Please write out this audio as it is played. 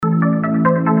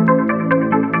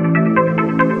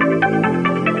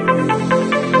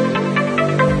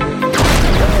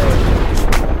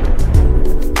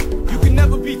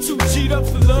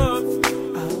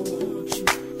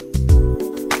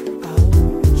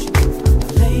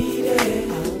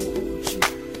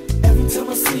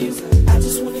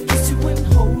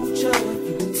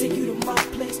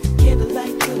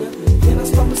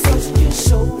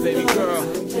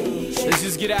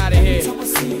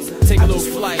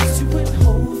you and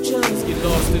hold you. Let's get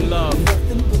lost in love.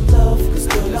 Nothing but love, 'cause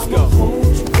girl, Let's I'ma go.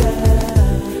 hold you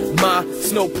down. Ma,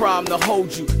 it's no problem to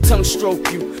hold you, tongue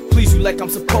stroke you, please you like I'm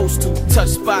supposed to. Touch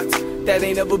spots that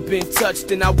ain't ever been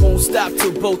touched, and I won't stop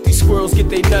till both these squirrels get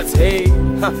they nuts. Hey,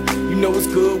 you know it's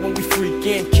good when we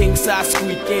freakin', king size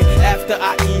squeaking after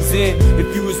I ease in.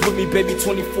 If you was with me, baby,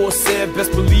 24/7,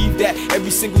 best believe that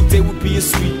every single day would be a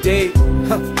sweet day.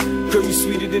 Girl, you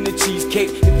sweeter than a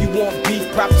cheesecake. If you want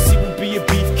beef, prophecy would be a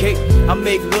beefcake. I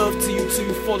make love to you till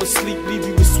you fall asleep, leave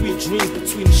you with sweet dreams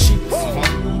between the sheets.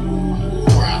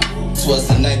 Twas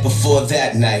the night before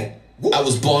that night. I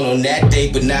was born on that day,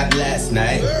 but not last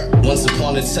night. Once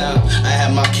upon a time, I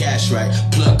had my cash right.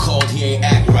 Plug called, he ain't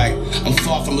act right. I'm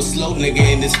far from a slow nigga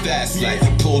in this fast life.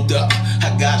 Pulled up,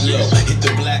 I got low, hit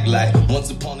the black light.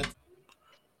 Once upon a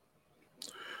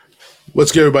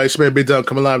What's good, everybody? It's man Big Dumb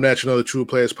coming live at another True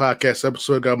Players podcast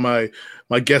episode. Got my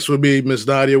guest with me, Miss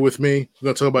Nadia, with me. We're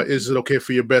gonna talk about, is it okay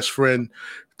for your best friend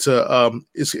to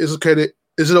is it okay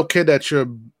that you're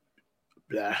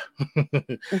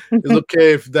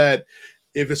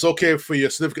if it's okay for your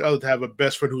significant other to have a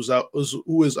best friend who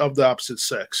is of the opposite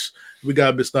sex. We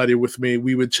got Miss Nadia with me.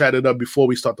 We would chat it up before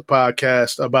we start the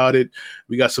podcast about it.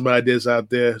 We got some ideas out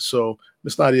there. So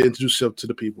Miss Nadia, introduce yourself to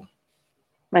the people.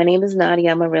 My name is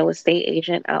Nadia. I'm a real estate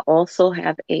agent. I also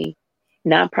have a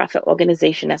nonprofit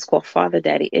organization that's called Father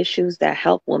Daddy Issues that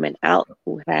help women out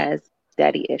who has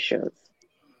daddy issues.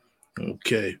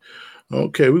 Okay. We're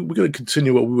going to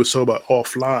continue what we were talking about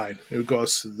offline in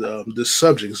regards to this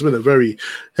subject. It's been a very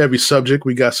heavy subject.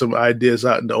 We got some ideas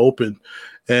out in the open.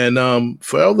 And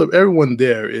for everyone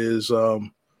there is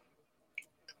it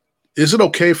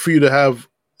okay for you to have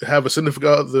a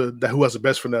significant other who has a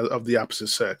best friend of the opposite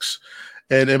sex?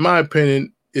 And in my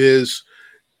opinion,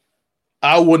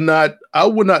 I would not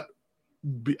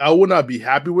be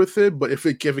happy with it. But if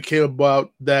it came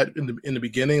about that in the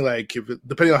beginning, like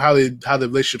depending on how the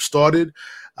relationship started,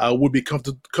 I would be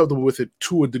comfortable with it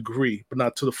to a degree, but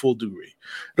not to the full degree.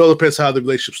 It all depends how the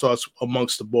relationship starts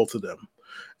amongst the both of them.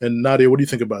 And Nadia, what do you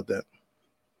think about that?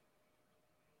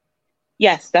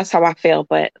 Yes, that's how I feel.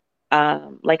 But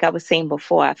like I was saying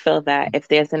before, I feel that if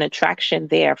there's an attraction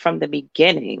there from the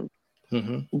beginning,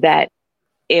 that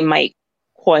it might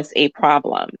cause a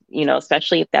problem,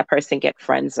 especially if that person get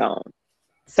friend zoned.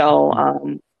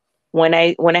 So when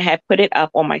I had put it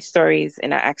up on my stories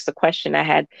and I asked the question, I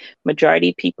had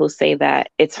majority of people say that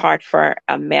it's hard for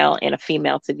a male and a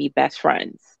female to be best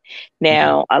friends.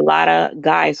 Now, a lot of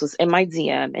guys was in my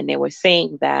DM and they were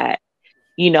saying that,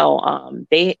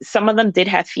 some of them did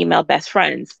have female best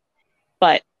friends,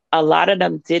 but a lot of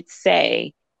them did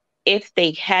say if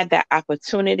they had that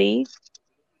opportunity,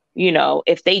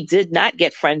 if they did not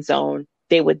get friend zoned,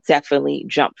 they would definitely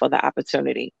jump for the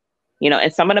opportunity,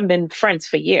 and some of them been friends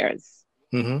for years.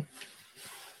 That's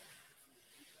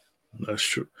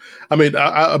true. I mean,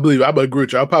 I believe I would agree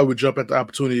with you. I probably would jump at the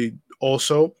opportunity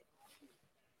also,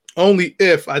 only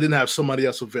if I didn't have somebody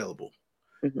else available.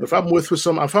 If I'm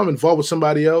if I'm involved with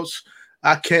somebody else,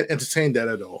 I can't entertain that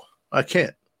at all. I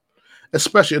can't.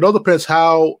 Especially, it all depends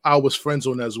how I was friend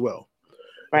zoned as well.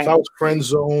 Right. If I was friend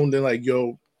zoned and like,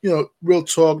 real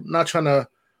talk, not trying to,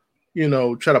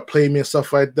 try to play me and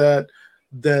stuff like that,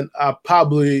 then I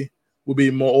probably would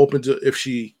be more open to if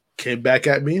she came back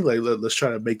at me, like, let's try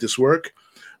to make this work.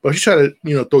 But if she try to,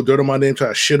 throw dirt on my name, try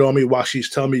to shit on me while she's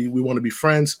telling me we want to be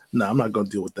friends, I'm not going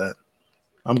to deal with that.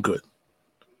 I'm good.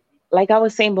 Like I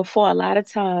was saying before, a lot of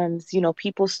times,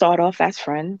 people start off as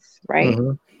friends, right?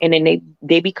 And then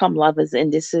they become lovers.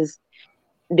 And this is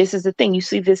the thing. You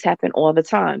see this happen all the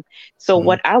time. So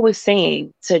what I was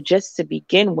saying to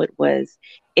begin with was,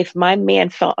 if my man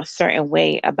felt a certain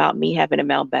way about me having a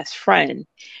male best friend,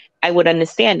 I would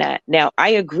understand that. Now, I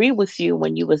agree with you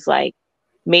when you was like,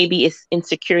 maybe it's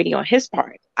insecurity on his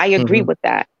part. I agree with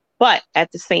that. But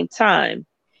at the same time,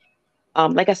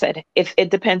 like I said, if it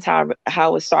depends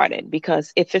how it started,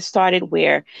 because if it started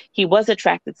where he was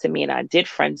attracted to me and I did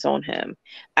friend zone him,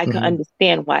 I can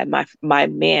understand why my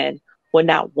man would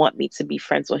not want me to be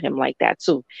friends with him like that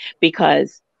too,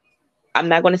 because I'm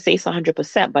not going to say it's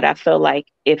 100%, but I feel like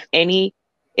if me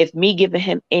giving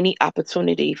him any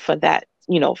opportunity for that,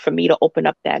 for me to open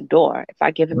up that door, if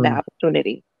I give him that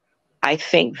opportunity, I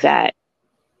think that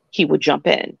he would jump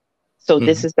in. So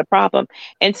this is the problem.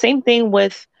 And same thing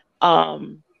with a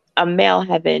male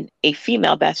having a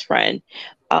female best friend,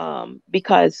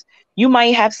 because you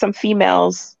might have some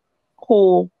females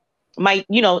who might,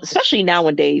 especially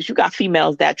nowadays, you got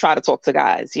females that try to talk to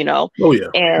guys, Oh yeah.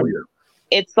 And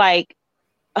it's like,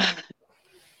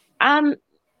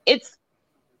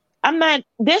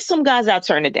 there's some guys I'll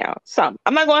turn it down. Some,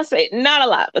 I'm not going to say not a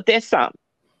lot, but there's some.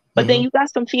 But then you got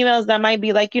some females that might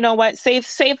be like, you know what? Say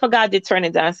if a guy did turn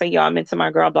it down and say, yo, I'm into my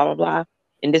girl, blah, blah, blah.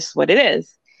 And this is what it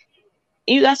is.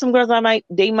 And you got some girls that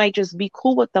they might just be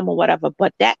cool with them or whatever.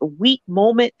 But that weak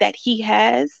moment that he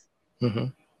has,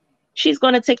 she's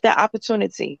going to take that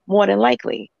opportunity more than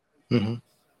likely.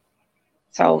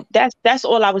 So that's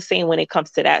all I was saying when it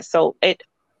comes to that. So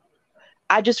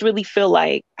I just really feel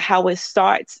like how it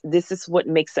starts, this is what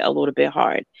makes it a little bit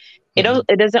hard.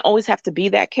 It doesn't always have to be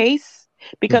that case.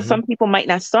 Because some people might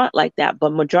not start like that,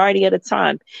 but majority of the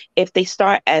time, if they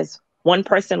start as one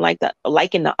person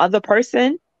liking the other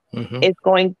person, it's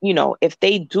going, if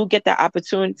they do get that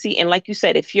opportunity, and like you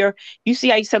said, you see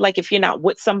how you said, like, if you're not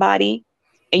with somebody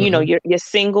and you're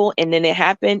single and then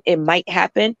it might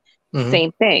happen,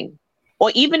 same thing.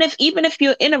 Or even if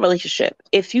you're in a relationship,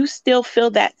 if you still feel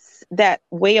that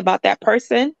way about that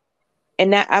person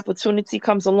and that opportunity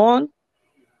comes along,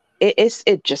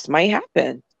 it just might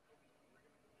happen.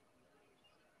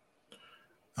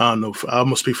 I don't know. I'm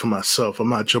gonna speak for myself. I'm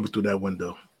not jumping through that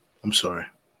window. I'm sorry.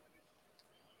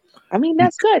 I mean,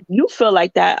 that's good. You feel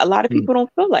like that. A lot of people don't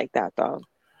feel like that, though.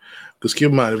 Because keep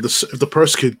in mind, if the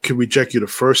person can reject you the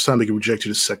first time, they can reject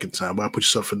you the second time. Why put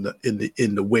yourself in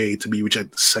the way to be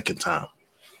rejected the second time?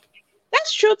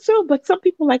 That's true too. But some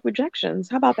people like rejections.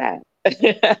 How about that?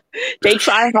 They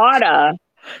try harder.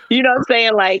 You know what I'm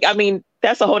saying? Like, I mean,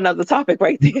 that's a whole nother topic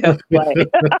right there. But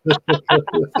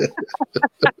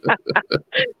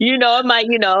it might,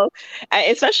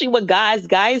 especially with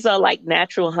guys are like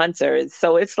natural hunters.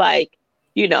 So it's like,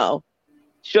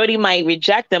 shorty might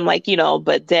reject them, like,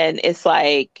 but then it's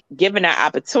like given that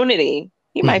opportunity,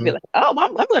 he might be like, oh,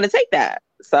 I'm going to take that.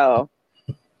 So,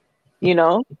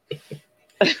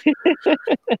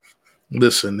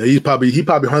 Listen, he probably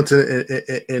hunting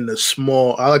in the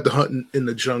small. I like to hunt in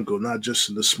the jungle, not just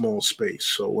in the small space.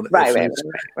 So when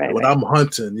I'm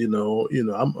hunting,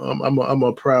 I'm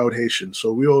a proud Haitian.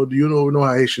 So we all know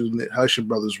how Haitian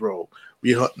brothers roll.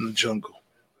 We hunt in the jungle.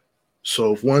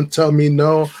 So if one tell me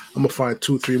no, I'm gonna find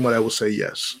 2-3 more that will say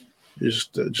yes.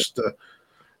 Just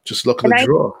look at the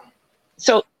draw.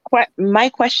 So my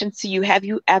question to you: have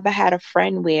you ever had a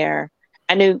friend where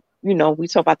I know? We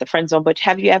talk about the friend zone, but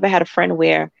have you ever had a friend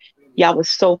where y'all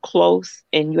was so close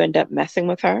and you end up messing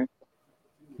with her?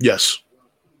 Yes.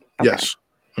 Okay. Yes.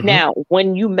 Now,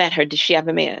 when you met her, did she have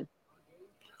a man?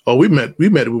 Oh, we met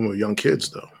when we were young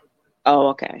kids, though. Oh,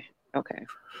 okay.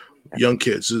 Young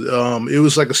kids. It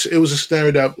was a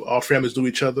scenario that our families do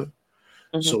each other.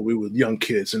 So we were young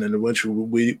kids, and then eventually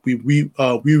we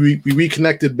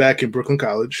reconnected back in Brooklyn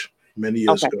College many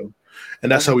years ago.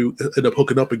 And that's how we ended up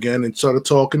hooking up again and started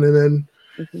talking, and then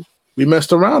we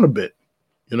messed around a bit.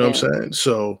 You know what I'm saying?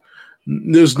 So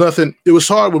there's nothing. It was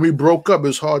hard when we broke up. It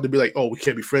was hard to be like, oh, we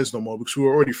can't be friends no more, because we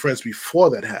were already friends before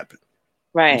that happened.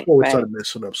 Right. Before we started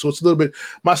messing up. So it's a little bit.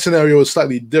 My scenario is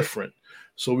slightly different.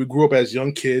 So we grew up as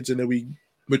young kids, and then we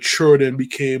matured and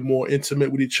became more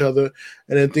intimate with each other,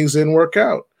 and then things didn't work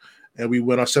out, and we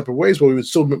went our separate ways. But we would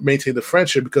still maintain the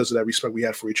friendship because of that respect we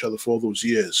had for each other for all those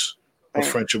years. A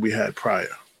friendship we had prior.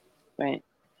 Right.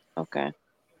 Okay.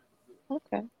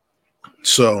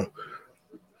 So,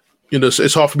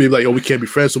 it's hard for me like, oh, we can't be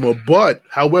friends no more. But,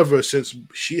 however, since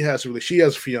she has a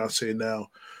fiance now,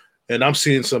 and I'm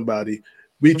seeing somebody,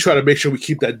 we try to make sure we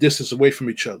keep that distance away from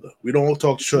each other. We don't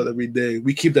talk to each other every day.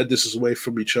 We keep that distance away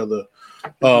from each other.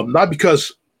 Not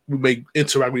because we may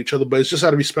interact with each other, but it's just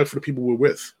out of respect for the people we're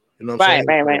with. You know what I'm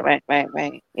saying?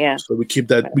 Right. Yeah. So we keep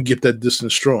that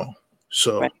distance strong.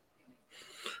 So. Right.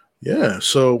 Yeah,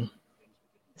 so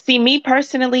see, me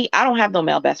personally, I don't have no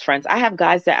male best friends. I have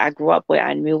guys that I grew up with,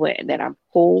 I knew it, and that I'm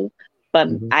cool, but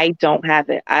I don't have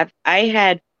it. I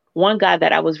had one guy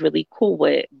that I was really cool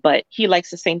with, but he likes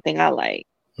the same thing I like.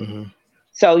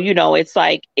 So, it's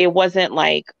like it wasn't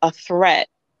like a threat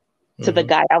to the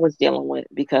guy I was dealing with,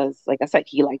 because, like I said,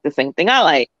 he liked the same thing I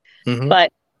like.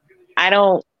 But I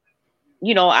don't.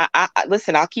 I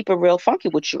listen, I'll keep it real funky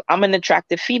with you. I'm an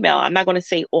attractive female. I'm not going to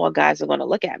say all guys are going to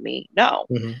look at me. No.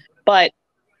 But,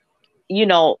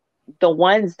 the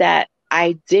ones that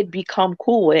I did become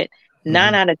cool with,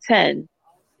 9 out of 10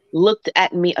 looked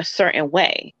at me a certain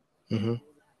way, growing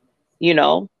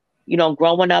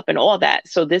up and all that.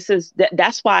 So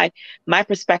that's why my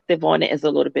perspective on it is a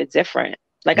little bit different.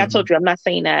 Like I told you, I'm not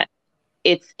saying that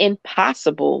it's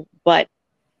impossible, but,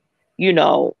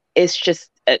 it's just,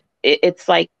 it's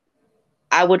like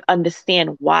I would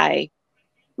understand why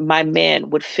my man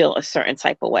would feel a certain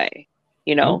type of way,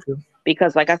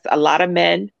 because like I said, a lot of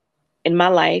men in my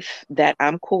life that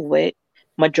I'm cool with,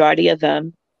 majority of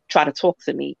them try to talk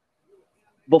to me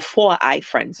before I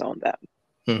friend zone them.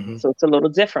 So it's a little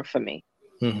different for me.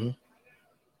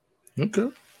 Okay.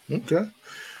 Okay.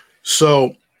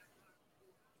 So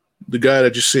the guy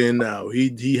that you're seeing now,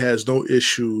 he has no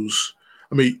issues.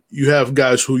 I mean, you have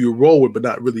guys who you roll with, but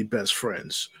not really best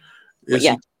friends. Is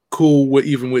Yeah. he cool with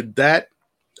even with that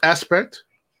aspect?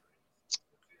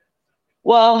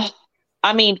 Well,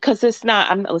 I mean, because it's not.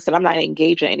 I'm not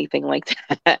engaged in anything like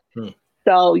that. Hmm.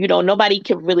 So nobody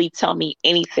can really tell me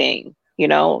anything.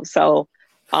 So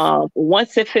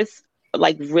once if it's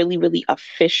like really, really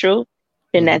official,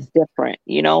 then that's different.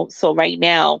 So right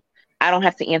now, I don't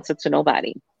have to answer to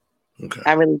nobody. Okay.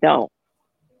 I really don't.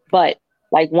 But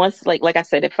like once, like I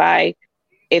said, if I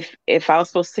was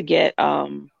supposed to get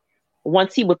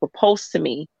once he would propose to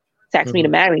me, to ask me to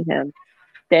marry him,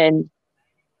 then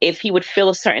if he would feel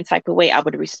a certain type of way, I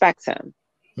would respect him.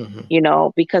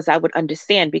 Because I would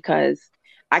understand, because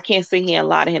I can't sit here and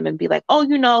lie to him and be like, oh,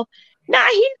 nah,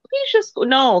 he's just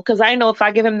no, because I know if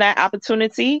I give him that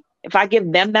opportunity, if I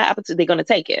give them that opportunity, they're gonna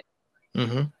take it.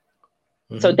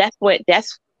 So that's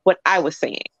what I was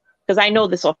saying, because I know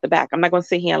this off the back. I'm not gonna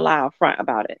sit here and lie up front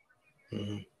about it.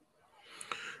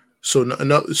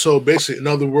 So basically, in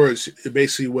other words,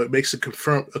 what makes a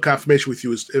confirmation with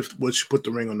you is if once you put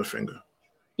the ring on the finger.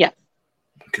 Yeah.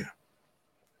 Okay.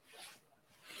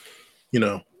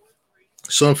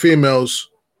 Some females,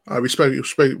 I respect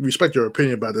your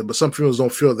opinion about it, but some females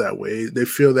don't feel that way. They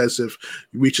feel as if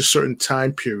you reach a certain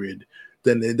time period,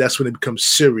 then that's when it becomes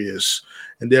serious,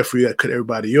 and therefore you got to cut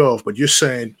everybody off. But you're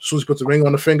saying as soon as you put the ring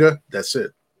on the finger, that's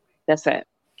it. That's it.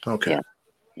 Okay. Yeah.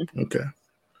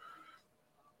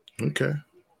 Okay.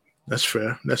 That's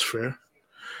fair.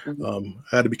 I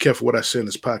got to be careful what I say in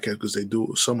this podcast because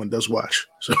someone does watch.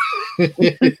 So.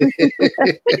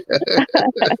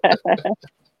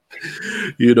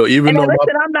 Even though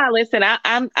I'm not listening.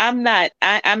 I'm not.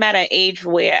 I'm at an age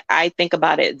where I think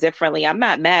about it differently. I'm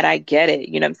not mad. I get it.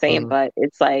 You know what I'm saying? But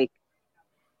it's like,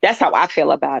 that's how I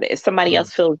feel about it. If somebody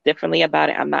else feels differently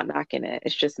about it, I'm not knocking it.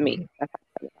 It's just me. That's how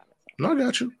I feel about it. No,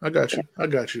 I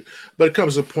got you. But it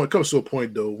comes to a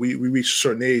point though. We reach a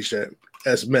certain age that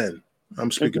as men,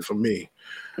 I'm speaking for me.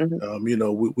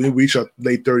 We reach our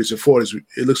late 30s and 40s.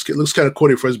 It looks kind of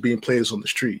corny for us being players on the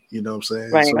street. You know what I'm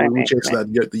saying? Right, so we chase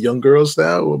the young girls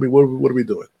now. I mean, what are we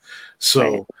doing?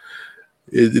 So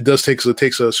it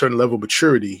takes a certain level of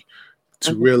maturity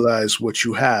to realize what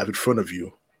you have in front of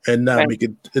you and not make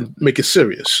it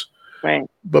serious. Right.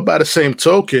 But by the same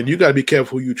token, you got to be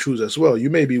careful who you choose as well. You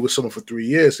may be with someone for 3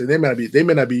 years, and they may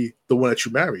not be the one that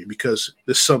you marry because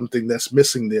there's something that's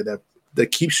missing there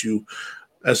that keeps you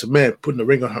as a man putting a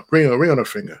ring on her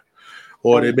finger,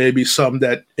 or there may be some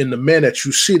that in the man that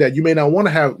you see that you may not want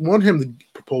him to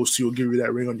propose to you or give you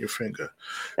that ring on your finger.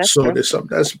 That's there's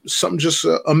something just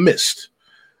amiss.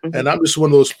 And I'm just one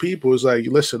of those people who's like,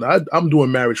 listen, I'm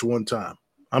doing marriage one time.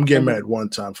 I'm getting married one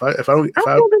time. I feel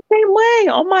the same way.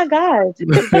 Oh my God.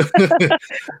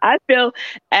 I feel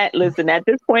at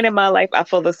this point in my life, I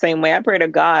feel the same way. I pray to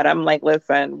God. I'm like,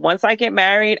 listen, once I get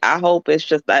married, I hope it's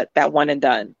just that one and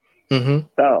done.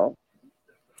 So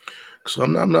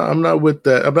I'm not with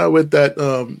that. I'm not with that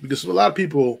because a lot of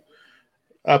people,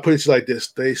 I put it like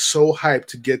this: they so hyped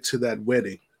to get to that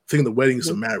wedding, thinking the wedding is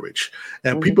a marriage,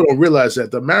 and people don't realize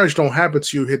that the marriage don't happen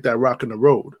till you hit that rock in the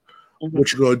road.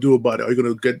 What you gonna do about it? Are you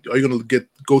gonna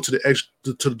go to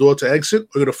the door to exit, or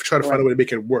are you gonna try to find a way to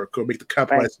make it work, or make the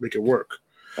compromise to make it work?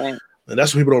 Right. And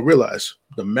that's what people don't realize.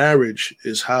 The marriage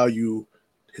is how you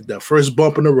hit that first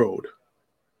bump in the road.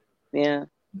 Yeah.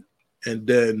 And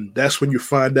then that's when you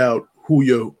find out who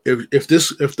if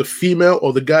the female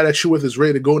or the guy that you're with is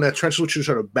ready to go in that trench with you,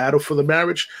 trying to battle for the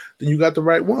marriage, then you got the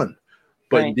right one.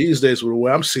 But these days, the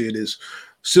way I'm seeing is,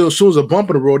 still as soon as a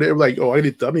bump in the road, they're like, oh, I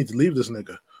need to leave this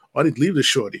nigga. I need to leave this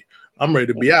shorty. I'm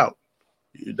ready to be out.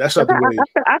 That's not the way.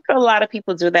 I feel a lot of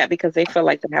people do that because they feel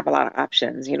like they have a lot of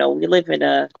options. We live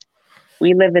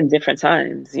in different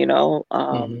times.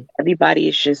 Everybody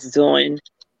is just doing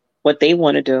what they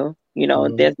want to do.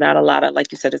 There's not a lot of,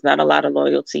 like you said, there's not a lot of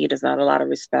loyalty. There's not a lot of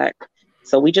respect.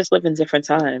 So we just live in different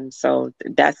times. So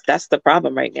that's the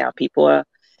problem right now. People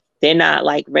they're not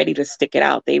like ready to stick it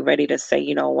out. They ready to say,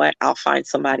 you know what, I'll find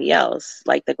somebody else.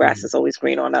 Like the grass is always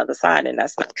green on the other side. And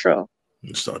that's not true.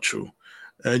 It's not true.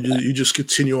 And you just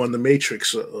continue on the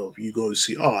matrix of you go to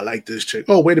see, oh, I like this chick.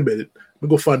 Oh, wait a minute. We'll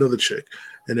go find another chick.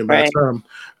 And then by the time,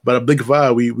 by a blink of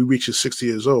eye, we reach 60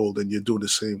 years old and you're doing the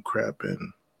same crap.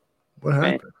 And what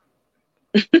happened?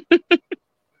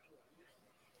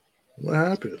 What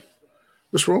happened?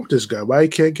 What's wrong with this guy? Why he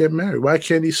can't get married? Why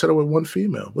can't he settle with one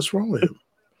female? What's wrong with him?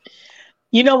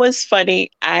 You know what's funny?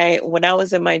 When I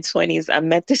was in my 20s, I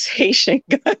met this Haitian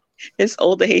guy, this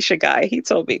older Haitian guy. He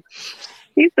told me,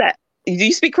 he said, do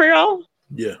you speak Creole?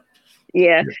 Yeah.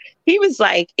 Yeah. He was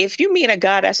like, if you meet a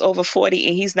guy that's over 40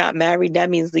 and he's not married, that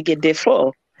means they get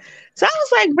full. So I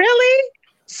was like, really?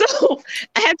 So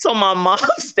I had told my mom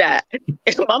that.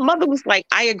 And my mother was like,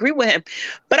 I agree with him.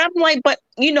 But I'm like, but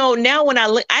now when I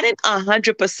look, I didn't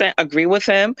 100% agree with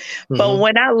him. But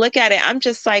when I look at it, I'm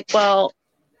just like, well,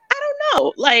 I don't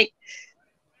know. Like,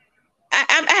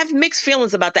 I have mixed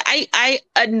feelings about that. I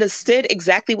understood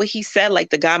exactly what he said. Like,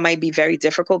 the guy might be very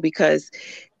difficult because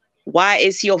why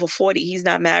is he over 40? He's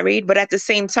not married. But at the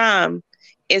same time,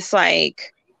 it's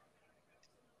like,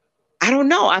 I don't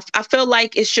know. I feel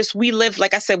like it's just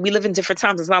like I said, we live in different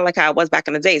times. It's not like how I was back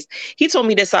in the days. He told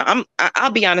me this.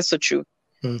 I'll be honest with you.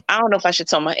 I don't know if I should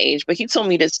tell my age, but he told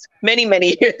me this many,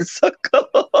 many years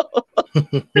ago.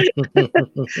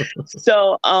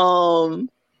 So,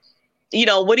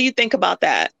 what do you think about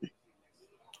that?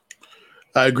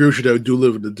 I agree with you that we do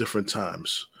live in the different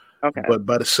times. Okay. But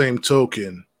by the same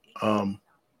token,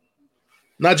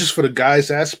 not just for the guys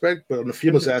aspect, but on the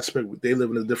females aspect, they live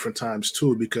in the different times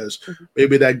too, because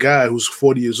maybe that guy who's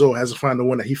 40 years old hasn't found the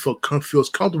one that he feels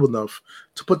comfortable enough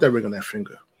to put that ring on that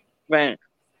finger. Right.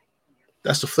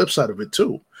 That's the flip side of it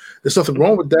too. There's nothing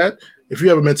wrong with that. If you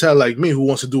have a mentality like me who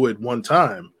wants to do it one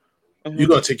time, you're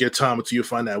going to take your time until you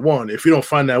find that one. If you don't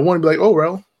find that one, be like, oh,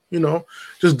 well,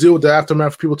 just deal with the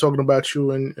aftermath of people talking about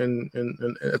you and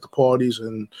at the parties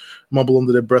and mumble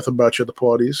under their breath about you at the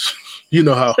parties. You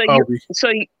know how we.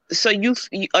 So you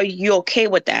are you okay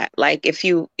with that? Like, if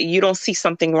you don't see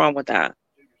something wrong with that?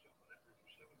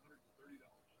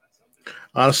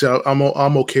 Honestly,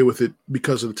 I'm okay with it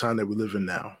because of the time that we live in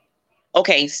now.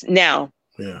 Okay, now.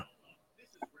 Yeah.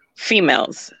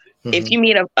 Females. If you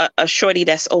meet a shorty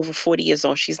that's over 40 years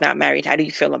old, she's not married, how do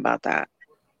you feel about that?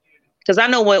 Because I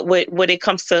know what it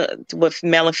comes to with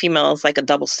male and female is like a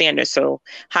double standard. So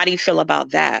how do you feel about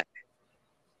that?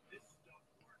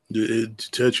 To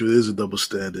tell you, it is a double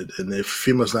standard. And if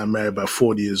female's not married by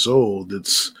 40 years old,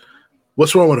 it's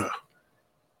what's wrong with her?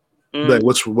 Like,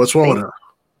 what's wrong with her?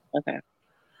 Okay.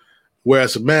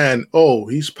 Whereas a man,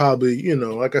 he's probably,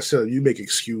 like I said, you make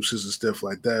excuses and stuff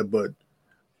like that, but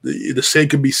the same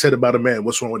can be said about a man.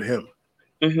 What's wrong with him?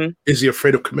 Is he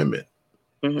afraid of commitment?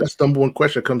 That's the number one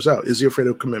question that comes out. Is he afraid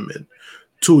of commitment?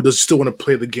 2, does he still want to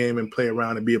play the game and play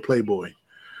around and be a playboy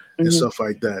and stuff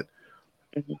like that?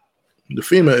 The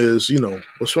female is,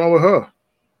 what's wrong with her?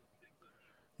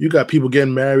 You got people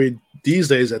getting married these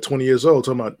days at 20 years old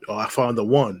talking about, I found the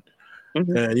one.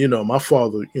 And, my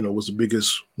father, was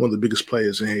one of the biggest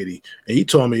players in Haiti. And he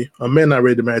told me a man not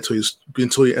ready to marry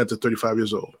until he entered 35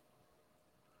 years old.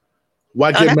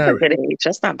 Why get married? That's a good age.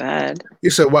 That's not bad. He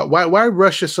said, why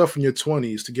rush yourself in your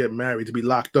 20s to get married, to be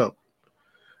locked up?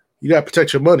 You got to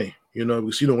protect your money,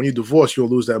 because, when you divorce, you'll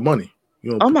lose that money.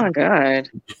 Oh, my God.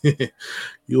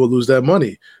 You'll lose that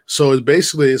money. So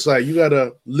it's like you got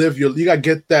to you got to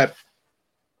get the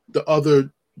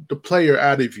player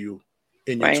out of you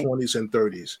in your 20s and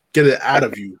 30s. Get it out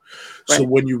of you. So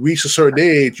when you reach a certain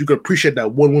age, you can appreciate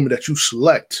that one woman that you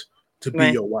select to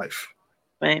be your wife.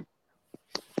 Right.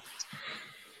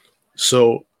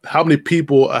 So how many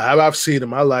people have I seen in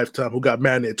my lifetime who got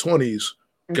married in their 20s,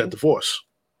 got divorced?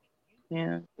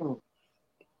 Yeah.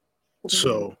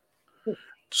 So people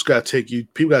got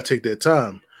to take their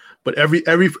time. But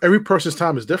every person's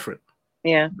time is different.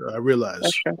 Yeah. I realize.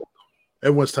 That's true.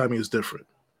 Everyone's timing is different.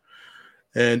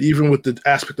 And even with the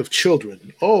aspect of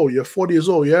children, you're 40 years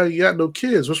old. Yeah, you got no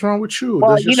kids. What's wrong with you?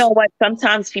 Well, you know what?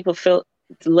 Sometimes people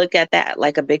look at that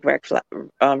like a big red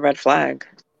flag.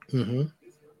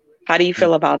 How do you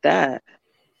feel about that?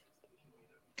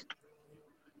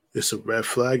 It's a red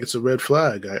flag. It's a red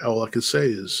flag. All I can say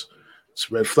is it's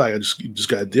a red flag. You just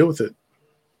got to deal with it.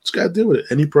 Just got to deal with it.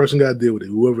 Any person got to deal with it.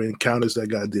 Whoever encounters that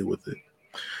got to deal with it.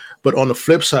 But on the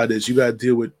flip side is you got to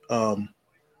deal with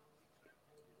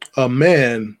a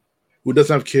man who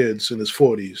doesn't have kids in his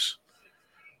 40s.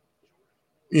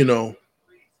 They're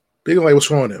like, what's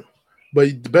wrong with him?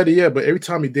 But better yet, every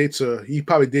time he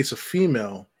probably dates a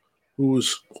female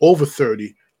who's over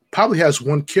 30, probably has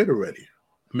 1 kid already,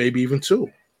 maybe even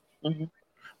 2,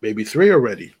 maybe 3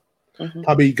 already.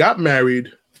 Probably got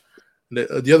married.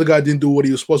 The other guy didn't do what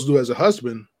he was supposed to do as a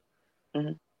husband,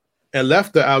 and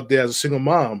left her out there as a single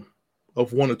mom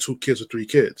of 1 or 2 kids or 3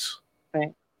 kids.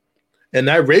 Right. And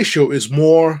that ratio is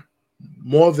more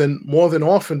than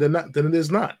often than it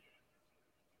is not.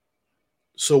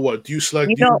 So what do you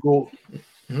select?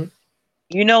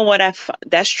 You know what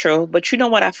that's true, but you know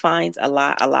what I find a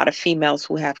lot of females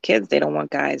who have kids, they don't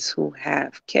want guys who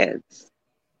have kids.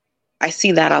 I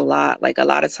see that a lot. Like a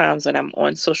lot of times when I'm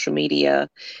on social media,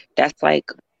 that's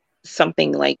like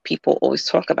something like people always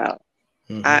talk about.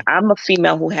 I'm a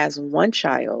female who has 1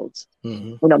 child,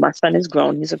 Mhm. You know, my son is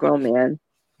grown. He's a grown man.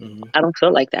 Mhm. I don't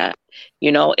feel like that.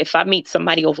 You know, if I meet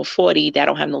somebody over 40 that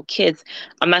don't have no kids,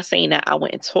 I'm not saying that I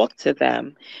went and talk to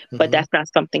them, but Mhm. that's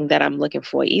not something that I'm looking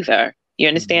for either. You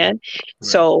understand? Right.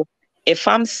 So if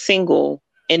I'm single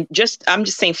and I'm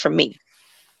just saying for me,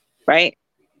 right?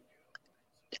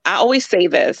 I always say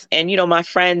this, and you know, my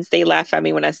friends, they laugh at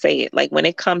me when I say it. Like when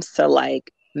it comes to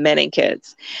like men and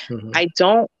kids, Mhm. I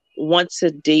don't want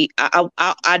to date.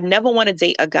 I never want to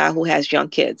date a guy who has young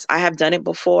kids. I have done it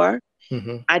before.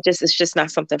 Mhm. It's just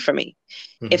not something for me.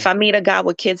 If Mhm. I meet a guy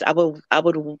with kids, I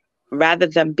would rather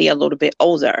them be a little bit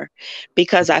older,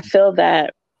 because I feel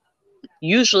that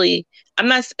usually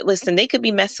listen, they could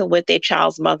be messing with their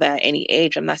child's mother at any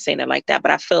age. I'm not saying it like that,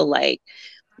 but I feel like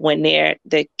when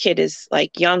the kid is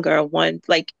like younger, one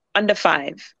like under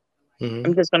 5, Mhm.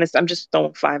 I'm just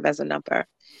throwing 5 as a number.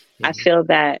 I Mhm. feel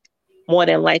that more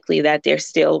than likely that they're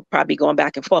still probably going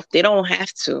back and forth. They don't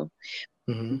have to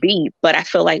Mhm. be, but I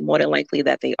feel like more than likely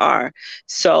that they are.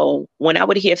 So when I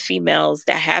would hear females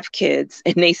that have kids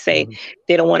and they say Mhm.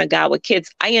 they don't want a guy with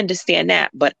kids, I understand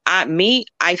that. But I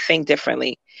think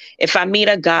differently. If I meet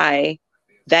a guy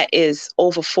that is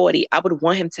over 40, I would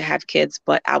want him to have kids,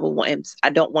 but I don't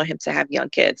want him to have young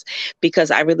kids,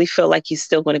 because I really feel like he's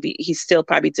still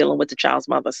probably dealing with the child's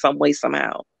mother some way,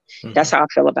 somehow. That's Mhm. how I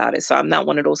feel about it. So I'm not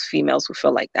one of those females who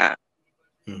feel like that.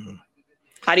 Mhm.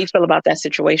 How do you feel about that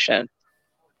situation?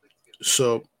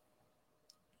 So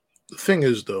the thing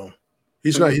is, though,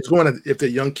 he's not. Mhm. He's going to, if they're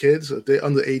young kids, if they're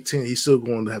under 18, he's still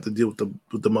going to have to deal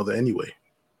with the mother anyway.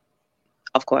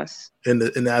 Of course. In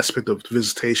the aspect of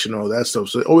visitation, all that stuff.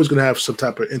 So they're always going to have some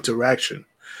type of interaction.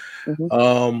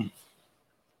 Mhm.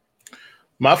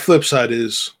 My flip side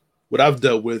is what I've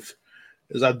dealt with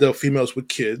is I've dealt females with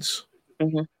kids,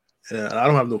 Mhm. and I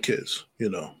don't have no kids.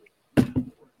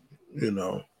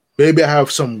 Maybe I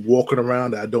have some walking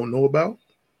around that I don't know about,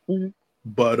 Mhm.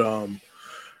 but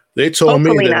they told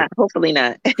me Hopefully that. not. Hopefully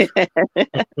not.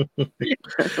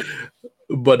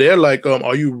 But they're like,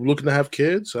 are you looking to have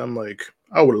kids? I'm like,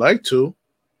 I would like to.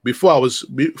 Before a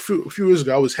few years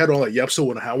ago, I was head on like, yeah, I still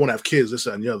want to have kids, this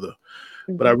and the other.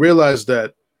 But I Mhm. realized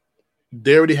that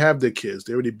they already have their kids.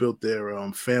 They already built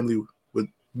their family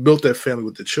built their family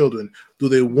with the children. Do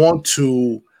they want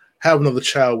to have another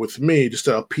child with me just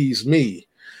to appease me?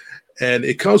 And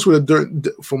it comes with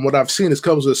from what I've seen, it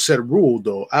comes with a set rule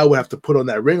though. I would have to put on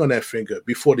that ring on that finger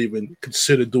before they even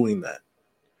consider doing that.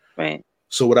 Right.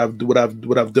 So what I've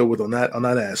dealt with on that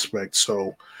aspect.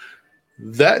 So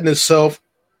that in itself,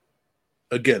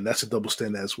 again, that's a double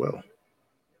standard as well.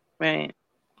 Right.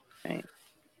 Right.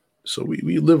 So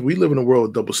we live in a world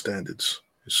of double standards.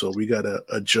 So we gotta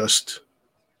adjust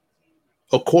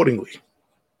accordingly,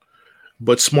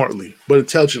 but smartly, but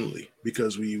intelligently,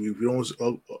 because we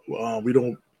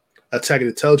don't attack it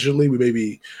intelligently. We may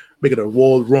be making a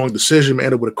wrong decision,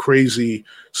 end up with a crazy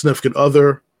significant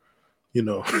other. We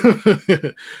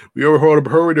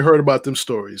already heard about them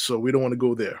stories, so we don't want to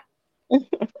go there.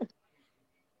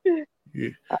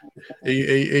 Yeah. And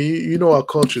you know our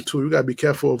culture too. We gotta be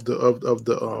careful of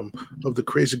the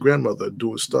crazy grandmother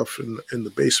doing stuff in the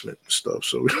basement and stuff.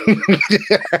 So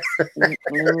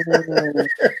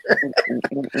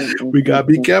we gotta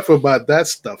be careful about that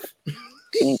stuff.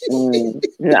 I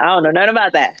don't know nothing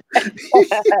about that.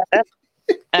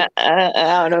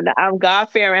 I don't know. I'm God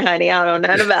fearing, honey. I don't know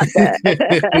nothing about that.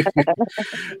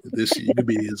 You could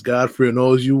be as God fearing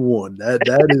all you want.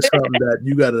 That is something that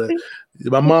you gotta.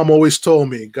 My mom always told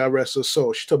me, God rest her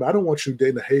soul. She told me, I don't want you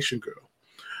dating a Haitian girl.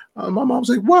 My mom's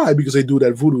like, why? Because they do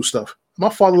that voodoo stuff. My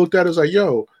father looked at us like,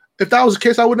 yo, if that was the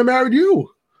case, I wouldn't have married you.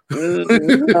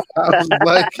 Mm-hmm. I was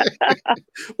like,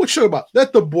 what you about?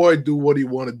 Let the boy do what he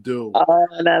want to do. Oh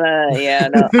no, yeah,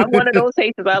 no. I'm one of those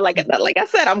Haitians. Like I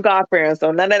said, I'm God fearing,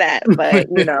 so none of that. But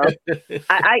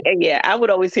I would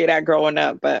always hear that growing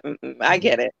up. But I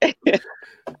get it.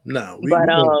 No, but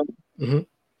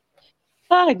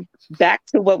back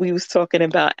to what we was talking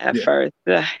about at first.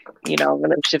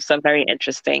 Relationships are very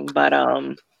interesting, but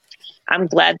I'm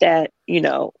glad that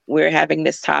we're having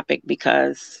this topic,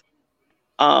 because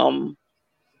from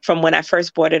when I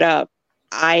first brought it up,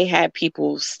 I had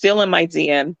people still in my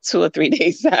DM 2 or 3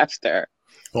 days after.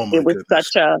 Oh my It was goodness.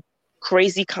 such a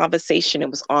crazy conversation. It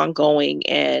was ongoing,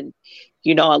 and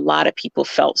a lot of people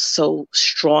felt so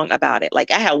strong about it.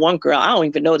 Like I had one girl, I don't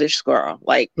even know this girl.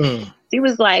 Like she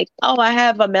was like, "Oh, I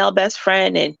have a male best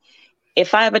friend, and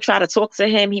if I ever try to talk to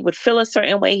him, he would feel a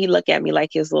certain way. He look at me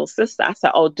like his little sister." I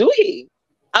said, "Oh, do he?"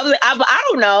 I was like, I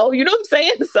don't know. You know what I'm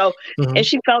saying? So, and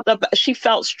she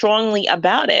felt strongly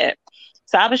about it.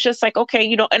 So I was just like,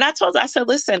 okay, and I told her, I said,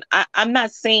 listen, I'm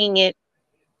not saying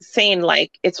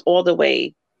like it's all the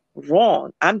way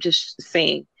wrong. I'm just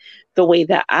saying the way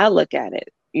that I look at it,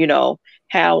 you know,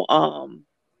 how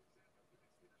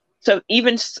so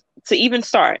even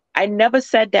start, I never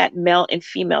said that male and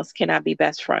females cannot be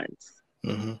best friends.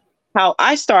 Mm-hmm. How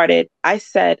I started, I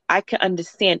said I can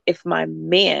understand if my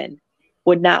man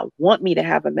would not want me to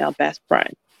have a male best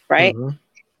friend, right? Mm-hmm.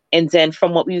 And then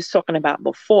from what we was talking about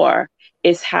before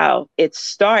is how it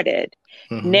started.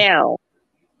 Mm-hmm. Now,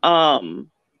 I'm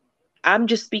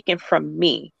just speaking from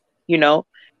me, you know,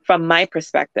 from my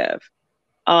perspective.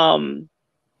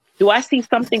 Do I see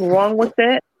something wrong with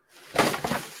it?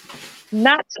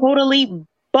 Not totally,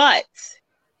 but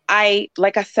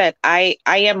like I said, I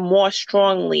am more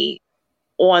strongly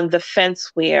on the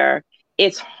fence where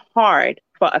it's hard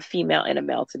for a female and a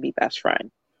male to be best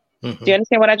friend. Mm-hmm. Do you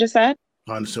understand what I just said?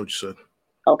 I understand what you said.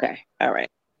 Okay. All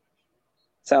right.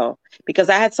 So, because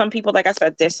I had some people, like I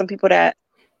said, there's some people that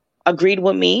agreed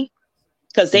with me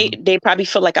because they probably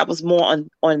feel like I was more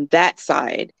on that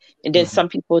side. And then some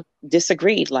people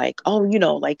disagreed, like, oh, you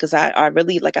know, like, because I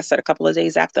really, like I said, a couple of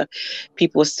days after,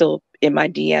 people were still in my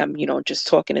DM, you know, just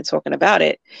talking about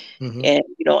it. And,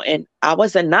 you know, and I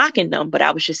wasn't knocking them, but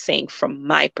I was just saying from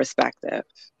my perspective.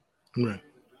 Right.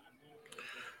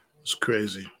 It's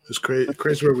crazy. It's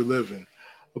crazy where we live in.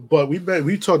 But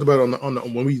we talked about on the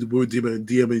when we were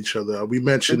DMing each other, we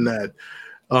mentioned that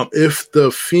if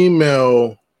the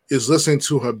female is listening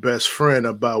to her best friend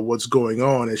about what's going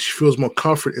on and she feels more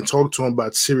comfort in talking to him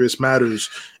about serious matters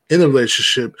in the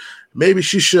relationship, maybe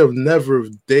she should have never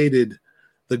dated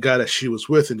the guy that she was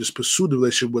with and just pursued the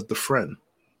relationship with the friend.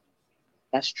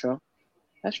 That's true.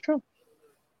 That's true.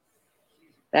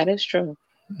 That is true.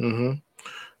 Mm-hmm.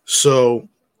 So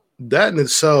that in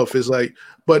itself is like,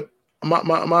 but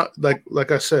my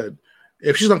like I said,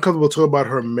 if she's uncomfortable talking about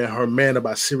her man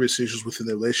about serious issues within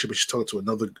the relationship, and she's talking to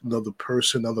another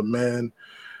person, another man,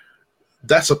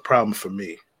 that's a problem for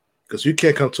me because you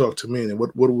can't come talk to me. And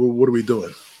what are we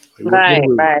doing? Like,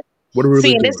 right. What are we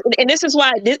See, really doing? this is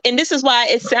why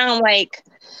it sounds like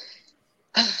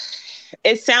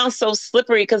it sounds so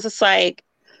slippery because it's like,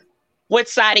 what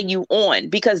side are you on?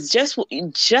 Because just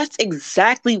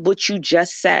exactly what you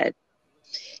just said.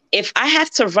 If I have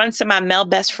to run to my male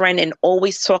best friend and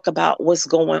always talk about what's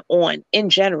going on in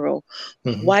general,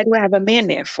 why do I have a man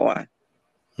there for?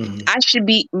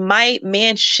 My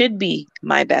man should be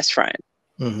my best friend.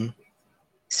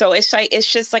 So it's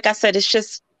just like I said,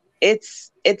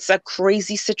 it's a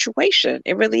crazy situation.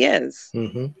 It really is.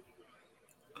 Do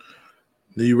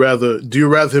you rather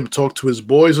him talk to his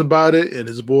boys about it and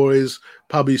his boys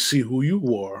probably see who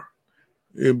you are?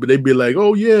 But they'd be like,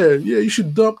 "Oh yeah, you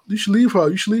should leave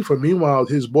her." Meanwhile,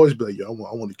 his boys be like, "Yo,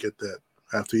 I want to get that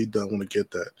after he done. I want to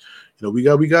get that." You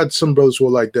know, we got some brothers who are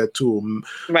like that too.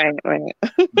 Right.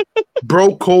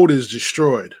 Bro code is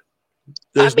destroyed.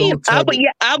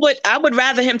 I would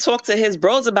rather him talk to his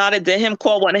bros about it than him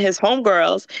call one of his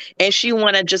homegirls and she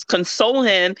want to just console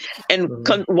him. And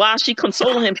while she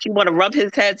console him, she want to rub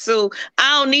his head too.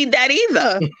 I don't need that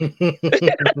either.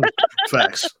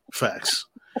 Facts.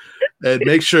 And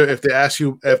make sure if they ask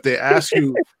you,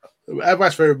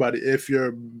 advice for everybody: if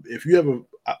you have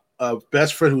a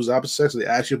best friend who's opposite sex, and they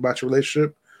ask you about your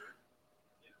relationship,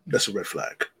 that's a red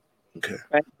flag. Okay,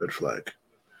 right. Red flag.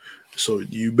 So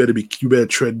you better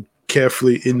tread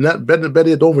carefully. And not better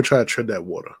don't even try to tread that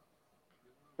water.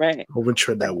 Right. Don't even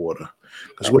tread that water.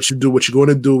 Because what you're going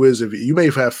to do is, if you may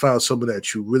have found someone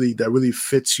that really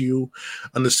fits you,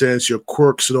 understands your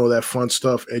quirks and all that fun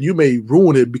stuff, and you may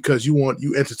ruin it because you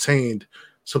entertained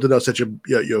something else that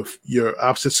your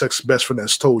opposite sex best friend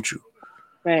has told you.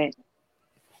 Right.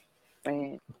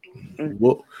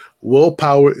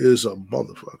 Willpower is a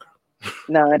motherfucker.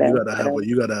 No, it is.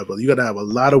 You gotta have a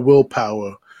lot of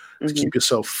willpower to keep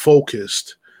yourself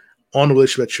focused on the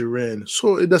relationship that you're in,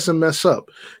 so it doesn't mess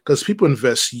up. Because people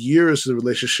invest years in a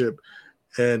relationship,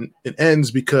 and it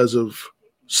ends because of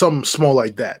something small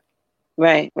like that.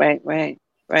 Right. The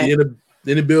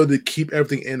inability to keep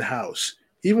everything in house,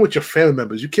 even with your family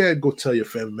members, you can't go tell your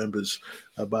family members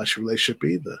about your relationship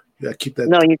either. You gotta keep that.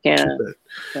 No, you can't.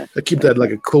 Keep that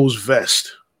like a closed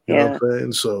vest. You know what I'm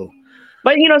saying? So.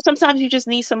 But, you know, sometimes you just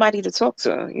need somebody to talk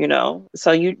to, you know,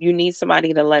 so you need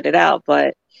somebody to let it out.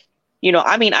 But, you know,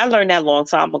 I mean, I learned that a long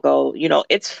time ago. You know,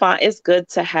 it's fine. It's good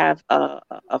to have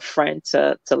a friend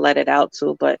to let it out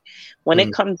to. But when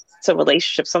it comes to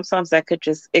relationships, sometimes it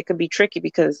could be tricky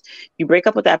because you break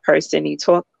up with that person, you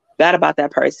talk bad about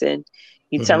that person,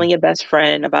 you telling your best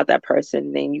friend about that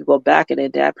person, then you go back and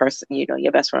then that person, you know,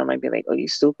 your best friend might be like, "Oh, you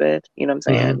stupid." You know what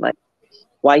I'm saying? Like,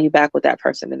 why you back with that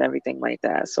person and everything like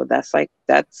that. So that's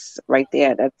right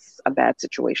there. That's a bad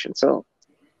situation. So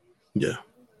yeah.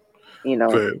 You know.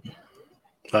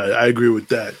 Right. I agree with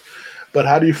that. But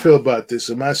how do you feel about this?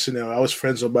 In my scenario, I was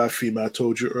friends with my female. I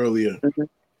told you earlier. Mhm.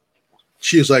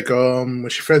 She was like, when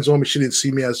she friends on me, she didn't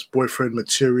see me as boyfriend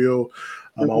material.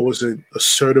 I wasn't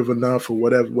assertive enough or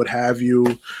whatever, what have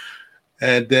you.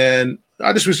 And then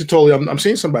I just recently told her I'm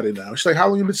seeing somebody now. She's like, how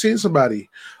long you been seeing somebody?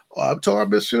 I told her I've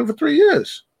been seeing her for 3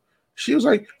 years. She was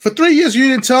like, for 3 years you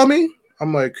didn't tell me?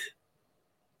 I'm like,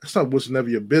 was never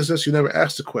your business. You never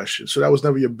asked the question. So that was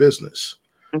never your business.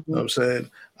 You know what I'm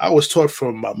saying? I was taught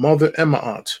from my mother and my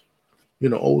aunt,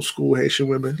 old school Haitian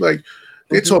women. Like,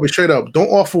 they told me straight up, don't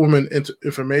offer women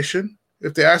information.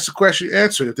 If they ask the question,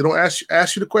 answer it. If they don't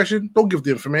ask you the question, don't give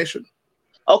the information.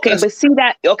 Okay, but see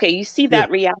that? Okay, you see that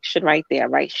reaction right there,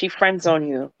 right? She friends on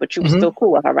you, but you were still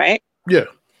cool with her, right? Yeah.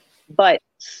 But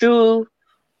through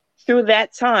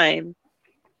that time,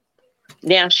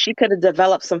 now she could have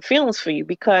developed some feelings for you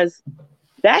because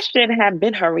that shouldn't have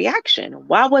been her reaction.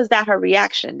 Why was that her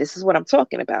reaction? This is what I'm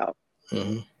talking about.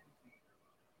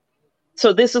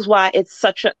 So this is why it's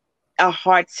such a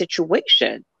hard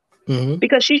situation.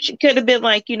 Because she could have been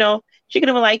like, she could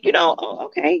have been like, oh,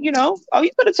 okay, you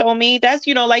could have told me that's,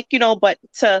 but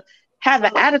to have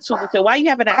an attitude with it, why you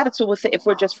have an attitude with it if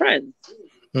we're just friends?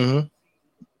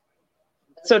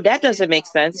 So that doesn't make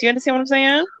sense. You understand what I'm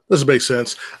saying? Doesn't make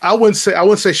sense. I wouldn't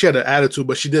say she had an attitude,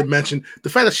 but she did mention the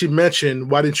fact that she mentioned,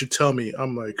 why didn't you tell me?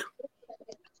 I'm like,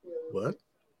 what?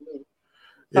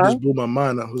 It just blew my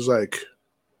mind. I was like,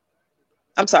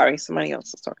 I'm sorry, somebody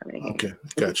else is talking to me. Okay,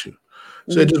 got you.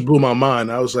 So it just blew my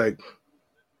mind. I was like,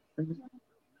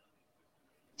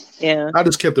 yeah. I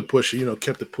just kept it pushing,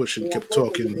 kept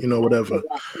talking, whatever.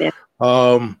 Yeah.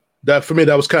 That for me,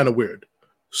 that was kind of weird.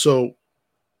 So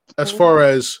as far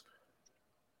as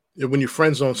when you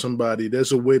friend zone somebody,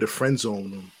 there's a way to friend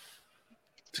zone them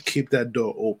to keep that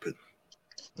door open.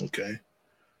 Okay.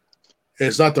 And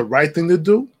it's not the right thing to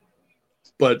do,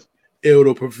 but it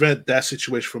will prevent that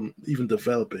situation from even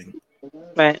developing.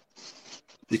 Right.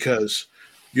 Because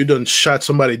you done shot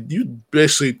somebody, you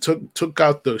basically took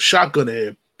out the shotgun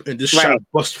head and just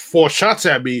bust 4 shots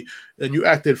at me, and you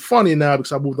acted funny now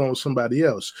because I moved on with somebody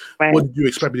else. Right. What did you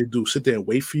expect me to do? Sit there and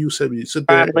wait for you? Sit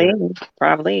there.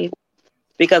 Probably.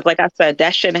 Because like I said,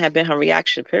 that shouldn't have been her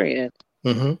reaction, period.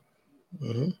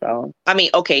 So, I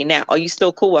mean, okay, now, are you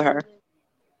still cool with her?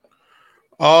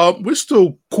 We're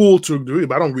still cool to a degree,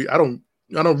 but I don't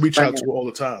reach out to her all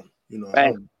the time.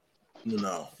 Right.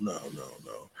 No.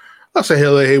 I'll say,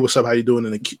 hey, what's up? How you doing?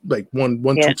 And like one,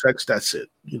 2 texts. That's it.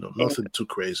 Nothing too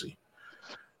crazy.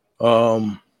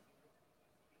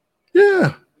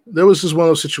 Yeah, there was just one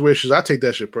of those situations. I take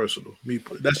that shit personal.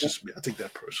 That's just me. I take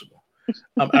that personal.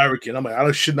 I'm arrogant. I'm like,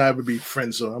 I should not ever be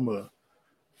friend zoned. I'm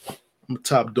a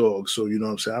top dog. So you know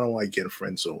what I'm saying? I don't like getting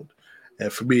friend zoned.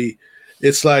 And for me,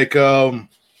 it's like, I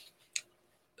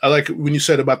like when you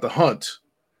said about the hunt.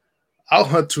 I'll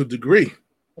hunt to a degree.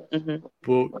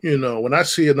 But when I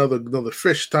see another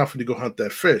fish, it's time for me to go hunt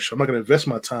that fish. I'm not going to invest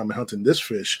my time in hunting this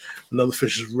fish. Another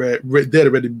fish is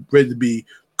dead, ready to be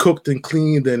cooked and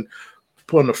cleaned and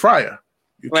put on the fryer.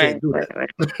 You can't do that.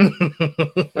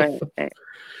 Right.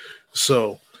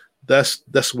 So that's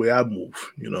the way I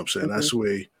move. You know what I'm saying? That's the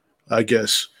way, I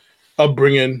guess,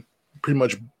 upbringing pretty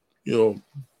much,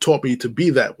 taught me to be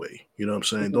that way. You know what I'm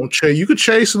saying? Don't chase. You could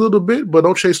chase a little bit, but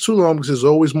don't chase too long because there's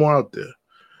always more out there.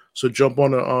 So jump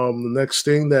on the next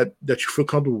thing that you feel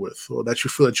comfortable with, or that you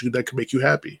feel that can make you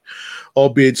happy.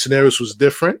 Albeit scenarios was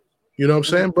different, you know what I'm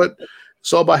saying? But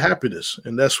it's all about happiness,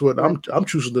 and that's what I'm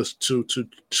choosing this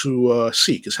to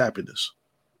seek is happiness.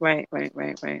 Right.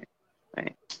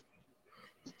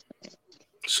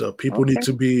 So people need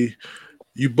to be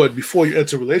but before you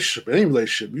enter any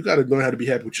relationship, you got to learn how to be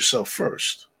happy with yourself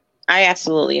first. I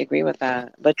absolutely agree with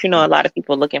that. But a lot of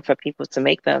people looking for people to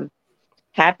make them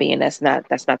happy, and that's not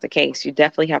the case. You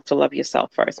definitely have to love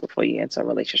yourself first before you enter a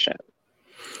relationship.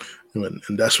 And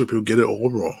that's where people get it all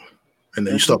wrong. And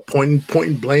then you start pointing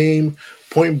blame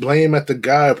at the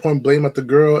guy, pointing blame at the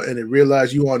girl, and they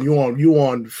realize you on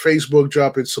Facebook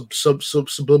dropping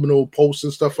subliminal posts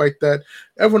and stuff like that.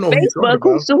 Everyone knows Facebook.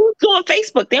 Who's doing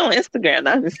Facebook? They're on Instagram.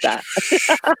 That's stop.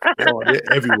 Oh,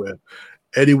 they're everywhere.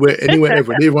 Anywhere,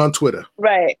 ever. They're on Twitter.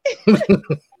 Right.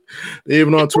 They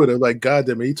even on Twitter, like, God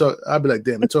damn it. I'd be like,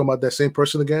 damn, they talking about that same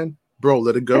person again? Bro,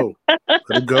 let it go. Let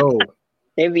it go.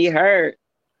 They be hurt.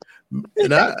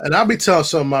 And I'll be telling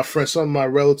some of my friends, some of my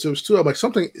relatives too. I'm like,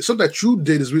 something that you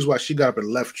did is the reason why she got up and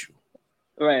left you.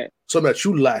 Right. Something that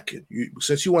you lacking.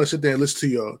 Since you want to sit there and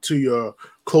listen to your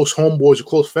close homeboys or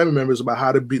close family members about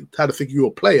how to think you're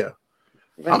a player.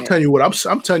 Right. I'm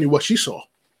telling you what she saw.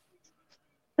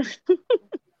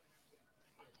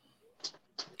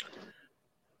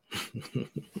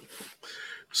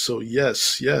 So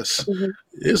yes, Mhm.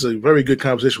 it's a very good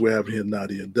conversation we're having here,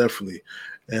 Nadia. Definitely,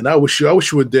 and I wish you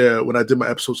were there when I did my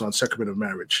episodes on sacrament of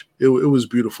marriage. It was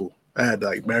beautiful. I had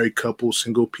like married couples,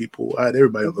 single people. I had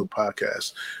everybody on the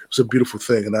podcast. It's a beautiful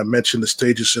thing, and I mentioned the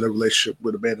stages in a relationship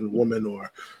with a man and woman,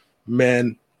 or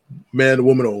man,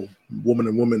 woman, or woman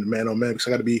and woman, man on man. Because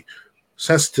I got to be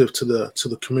sensitive to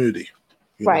the community.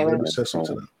 Right, I got to right, be sensitive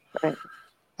to them. right.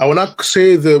 I will not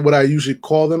say what I usually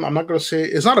call them. I'm not going to say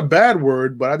it's not a bad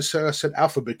word, but I said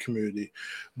alphabet community.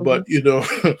 But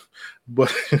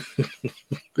but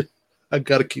I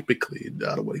got to keep it clean.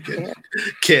 I don't want to get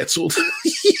canceled.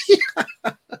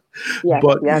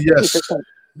 But yes,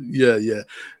 yeah.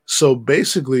 So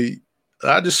basically,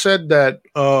 I just said that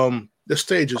the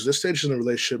stages in a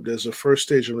relationship. There's a first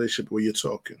stage in a relationship where you're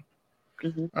talking.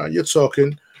 You're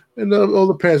talking. And all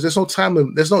depends. There's no time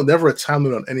limit. There's never a time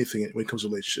limit on anything when it comes to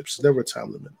relationships. There's never a time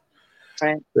limit.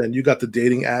 Right. Then you got the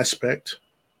dating aspect.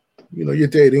 You're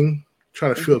dating,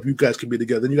 trying to feel if you guys can be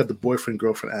together. Then you got the boyfriend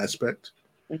girlfriend aspect.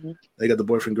 They got the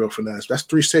boyfriend girlfriend aspect. That's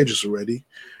 3 stages already.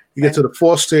 You get to the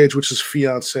 4th stage, which is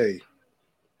fiance.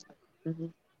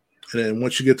 And then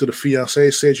once you get to the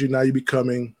fiance stage, you're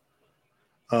becoming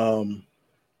husband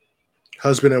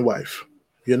and wife.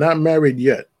 You're not married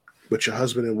yet, but you're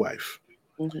husband and wife.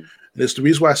 And it's the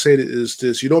reason why I say it is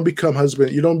this: you don't become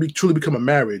husband, you don't truly become a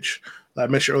marriage, like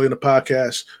I mentioned earlier in the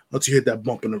podcast, until you hit that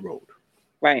bump in the road.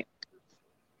 Right.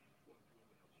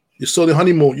 You're still in the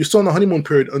honeymoon. You're still in the honeymoon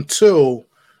period until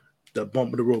that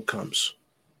bump in the road comes.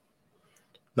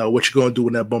 Now, what you gonna do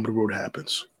when that bump in the road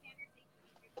happens?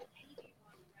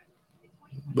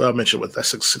 Well, I mentioned that's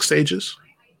 6 stages.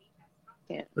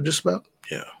 Yeah. Or just about.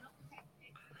 Yeah.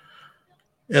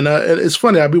 And it's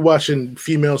funny. I'll be watching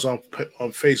females on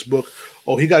Facebook.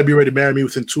 Oh, he got to be ready to marry me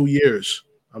within 2 years.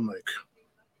 I'm like,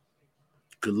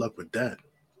 good luck with that.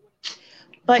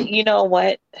 But you know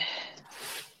what?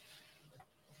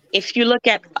 If you look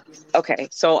at,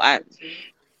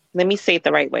 let me say it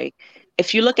the right way.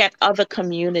 If you look at other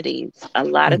communities, a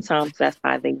lot of times that's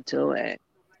how they do it.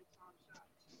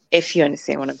 If you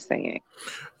understand what I'm saying.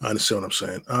 I understand what I'm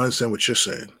saying. I understand what you're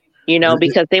saying.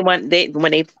 Because they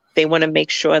want to make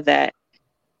sure that,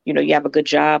 you have a good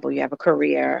job or you have a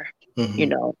career,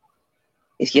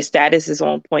 if your status is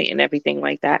on point and everything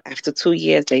like that, after 2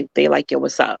 years, they like, yo,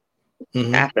 what's up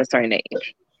after a certain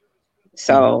age.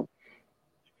 So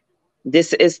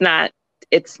this is not,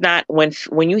 it's not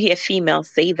when you hear females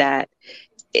say that,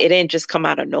 it didn't just come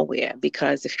out of nowhere,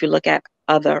 because if you look at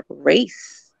other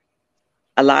race,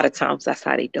 a lot of times that's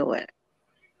how they do it.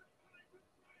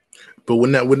 But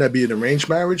wouldn't that be an arranged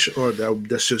marriage, or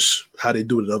that's just how they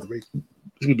do it in other races?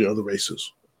 It could be other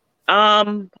races.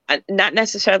 Not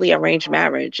necessarily arranged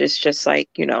marriage. It's just like,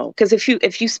 because if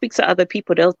you speak to other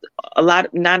people, 9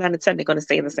 out of 10 they're going to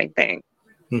say the same thing.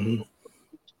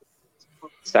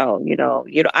 So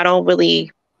I don't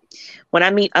really. When I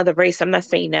meet other race, I'm not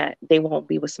saying that they won't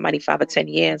be with somebody 5 or 10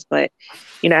 years, but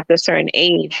after a certain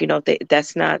age,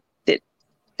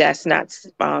 that's not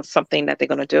something that they're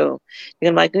going to do.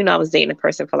 They're like, I was dating a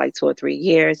person for like 2 or 3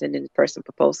 years, and then the person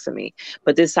proposed to me.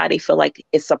 But this is how they feel like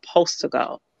it's supposed to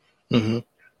go. Okay.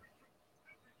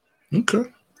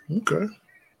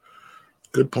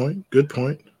 Good point.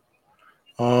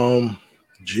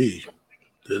 Gee,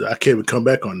 I can't even come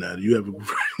back on that. You have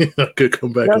I could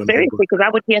come back on seriously, that. because I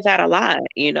would hear that a lot,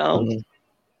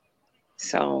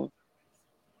 So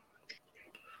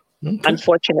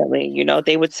unfortunately,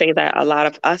 they would say that a lot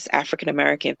of us African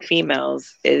American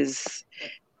females is,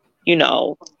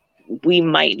 we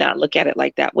might not look at it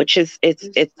like that, which is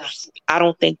it's I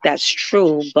don't think that's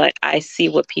true, but I see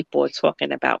what people are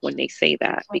talking about when they say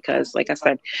that, because like I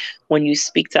said, when you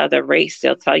speak to other race,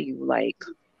 they'll tell you like,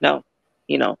 no,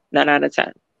 9 out of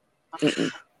 10.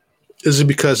 Is it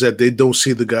because that they don't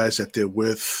see the guys that they're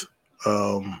with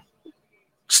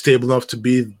stable enough to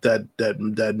be that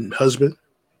husband?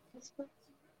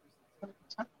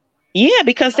 Yeah,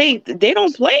 because they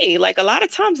don't play. Like a lot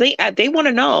of times they want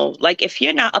to know, like, if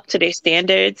you're not up to their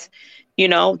standards, they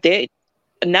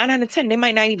 9 out of 10 they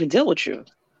might not even deal with you.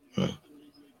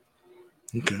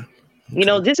 Okay.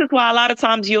 This is why a lot of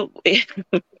times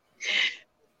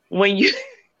when you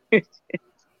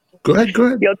go ahead.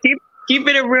 Keep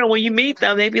it real. When you meet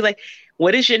them, they be like,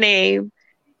 "What is your name?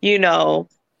 What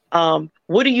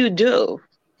do you do?"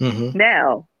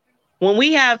 Now, when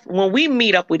we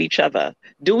meet up with each other,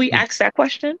 do we ask that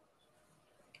question?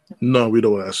 No, we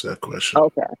don't ask that question.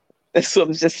 Okay. That's what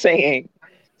I'm just saying.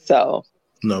 So.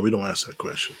 No, we don't ask that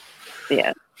question.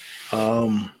 Yeah.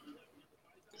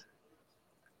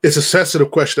 It's a sensitive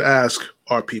question to ask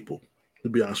our people, to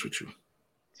be honest with you.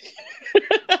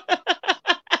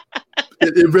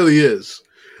 It really is.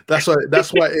 That's why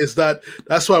it's not.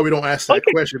 That's why we don't ask that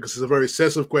question, because it's a very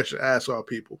sensitive question to ask our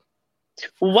people.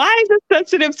 Why is it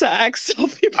sensitive to ask some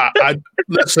people?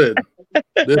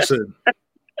 Listen.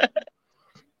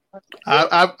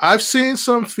 I've seen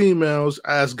some females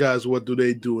ask guys what do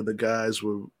they do, and the guys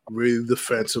were really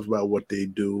defensive about what they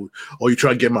do. Or you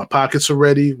trying to get my pockets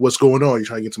already? What's going on? You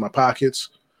trying to get to my pockets?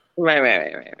 Right.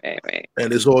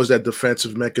 And there's always that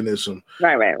defensive mechanism.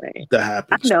 Right. That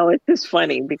happens. No, it's just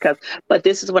funny but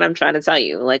this is what I'm trying to tell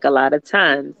you. Like, a lot of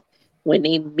times when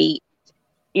they meet,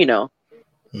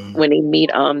 when they meet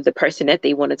the person that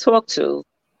they want to talk to,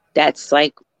 that's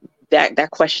like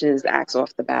that question is asked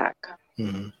off the back.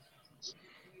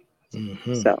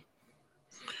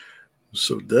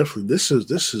 So definitely, this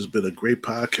has been a great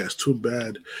podcast. Too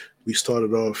bad we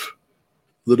started off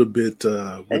a little bit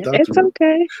without. It's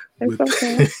okay.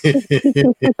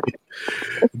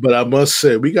 But I must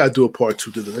say, we gotta do a part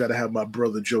 2 to this. I gotta have my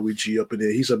brother Joey G up in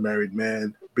there. He's a married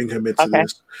man. Bring him into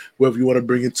this. Whoever you want to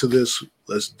bring into this,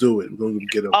 let's do it. We're gonna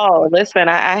get him. Oh, listen,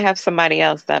 I have somebody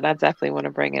else that I definitely want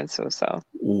to bring into. So,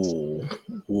 ooh.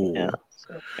 Yeah.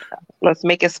 Let's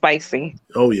make it spicy.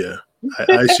 Oh yeah,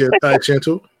 I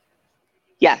Chantu.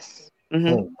 Yes.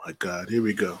 Oh my God, here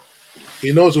we go.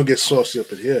 He knows we'll get saucy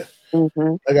up in here.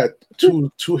 I got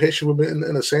two Haitian women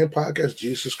in the same podcast.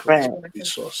 Jesus Christ, be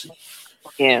saucy.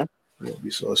 Yeah. Be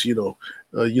saucy.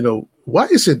 Why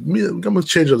is it? I'm gonna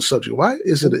change the subject. Why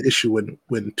is it an issue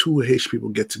when two Haitian people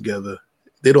get together?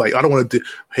 They're like, I don't want to do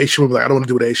Haitian women. Like, I don't want to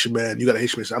do with a Haitian man. You got a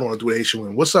Haitian man. So I don't want to do with a Haitian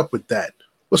woman. What's up with that?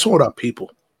 What's wrong with our people?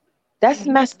 That's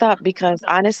messed up, because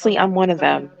honestly, I'm one of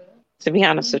them. To be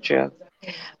honest with you,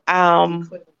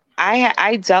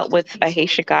 I dealt with a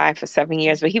Haitian guy for 7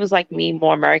 years, but he was like me,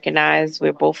 more Americanized.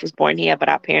 We both was born here, but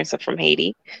our parents are from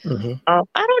Haiti. I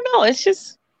don't know. It's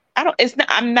just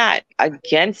I'm not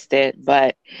against it,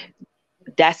 but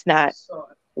that's not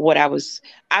what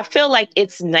I feel like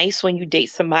it's nice when you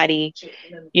date somebody,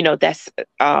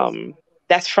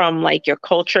 that's from like your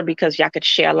culture, because y'all could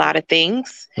share a lot of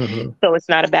things. So it's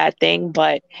not a bad thing,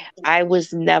 but I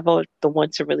was never the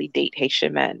one to really date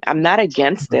Haitian men. I'm not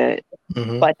against it,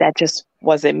 but that just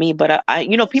wasn't me. But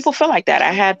people feel like that.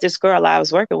 I had this girl I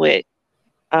was working with.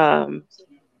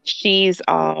 She's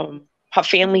her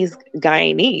family's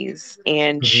Guyanese,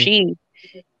 and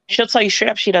she'll tell you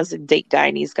straight up she doesn't date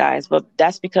Guyanese guys, but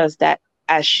that's because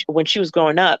when she was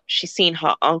growing up, she seen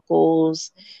her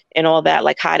uncles and all that,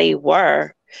 like how they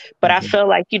were. But I feel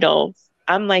like,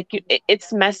 I'm like,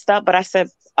 it's messed up. But I said,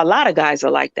 a lot of guys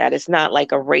are like that. It's not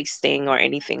like a race thing or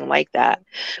anything like that.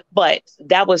 But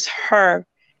that was her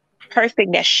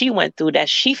thing that she went through, that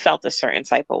she felt a certain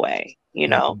type of way,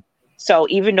 So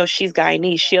even though she's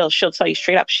Guyanese, she'll tell you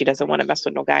straight up she doesn't want to mess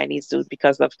with no Guyanese dude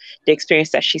because of the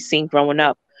experience that she's seen growing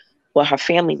up with her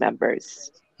family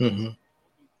members.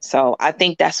 So I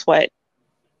think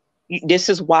this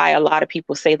is why a lot of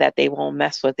people say that they won't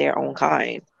mess with their own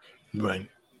kind. Right.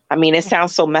 I mean, it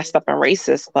sounds so messed up and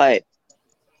racist, but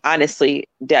honestly,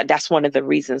 that's one of the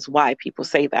reasons why people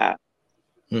say that.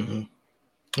 I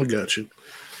got you.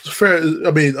 It's fair.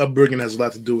 I mean, upbringing has a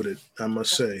lot to do with it, I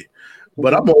must say.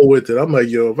 But I'm all with it. I'm like,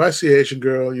 if I see a Haitian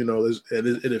girl, and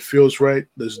it feels right,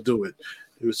 let's do it.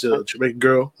 If it's a Jamaican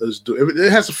girl, let's do it.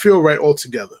 It has to feel right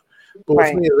altogether. But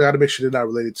with me, I got to make sure they're not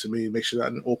related to me. Make sure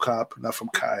they're not an OCOP, not from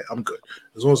Kai. I'm good.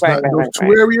 As long as not in those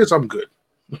two areas, I'm good.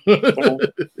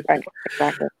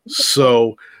 Exactly.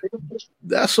 So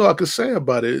that's all I can say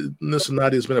about it. Listen,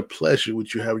 Nadia, it's been a pleasure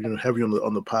with you having you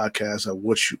on the podcast. I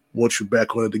want you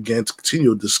back on it again to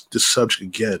continue this subject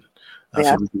again. I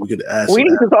think we could ask. We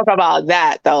need to talk about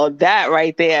that though. That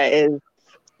right there is.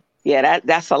 Yeah,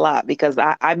 that's a lot, because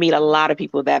I meet a lot of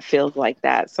people that feels like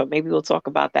that. So maybe we'll talk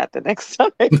about that the next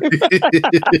time.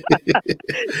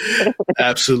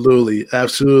 Absolutely.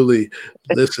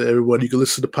 Listen, everyone, you can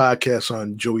listen to the podcast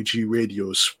on Joey G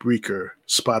Radio, Spreaker,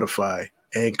 Spotify,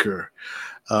 Anchor.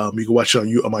 You can watch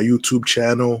it on my YouTube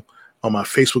channel, on my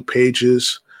Facebook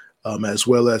pages, as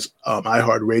well as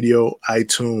iHeartRadio,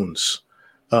 iTunes,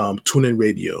 TuneIn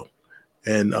Radio.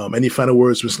 And any final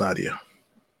words, Miss Nadia?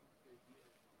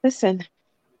 Listen,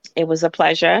 it was a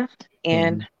pleasure,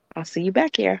 and I'll see you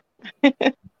back here.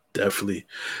 Definitely.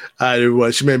 All right, everyone.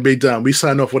 It's your man, Big Don. We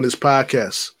sign off on this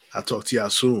podcast. I'll talk to y'all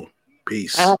soon.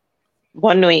 Peace.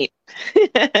 Bonne nuit.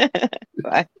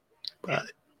 Bye. Bye.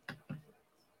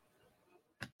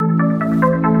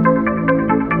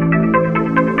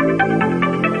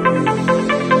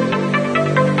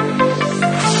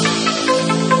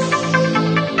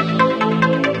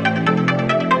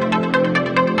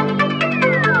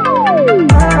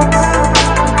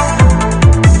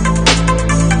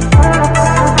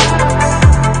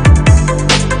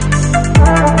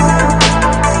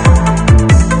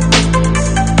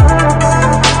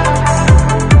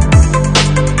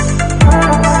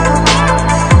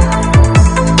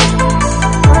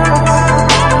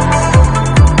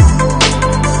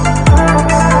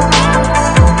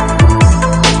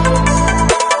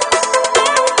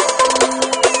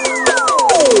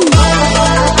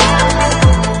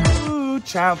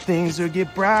 things will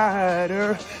get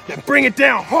brighter. Then bring it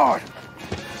down hard.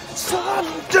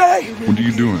 Someday. What are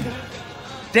you doing?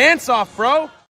 Dance off, bro.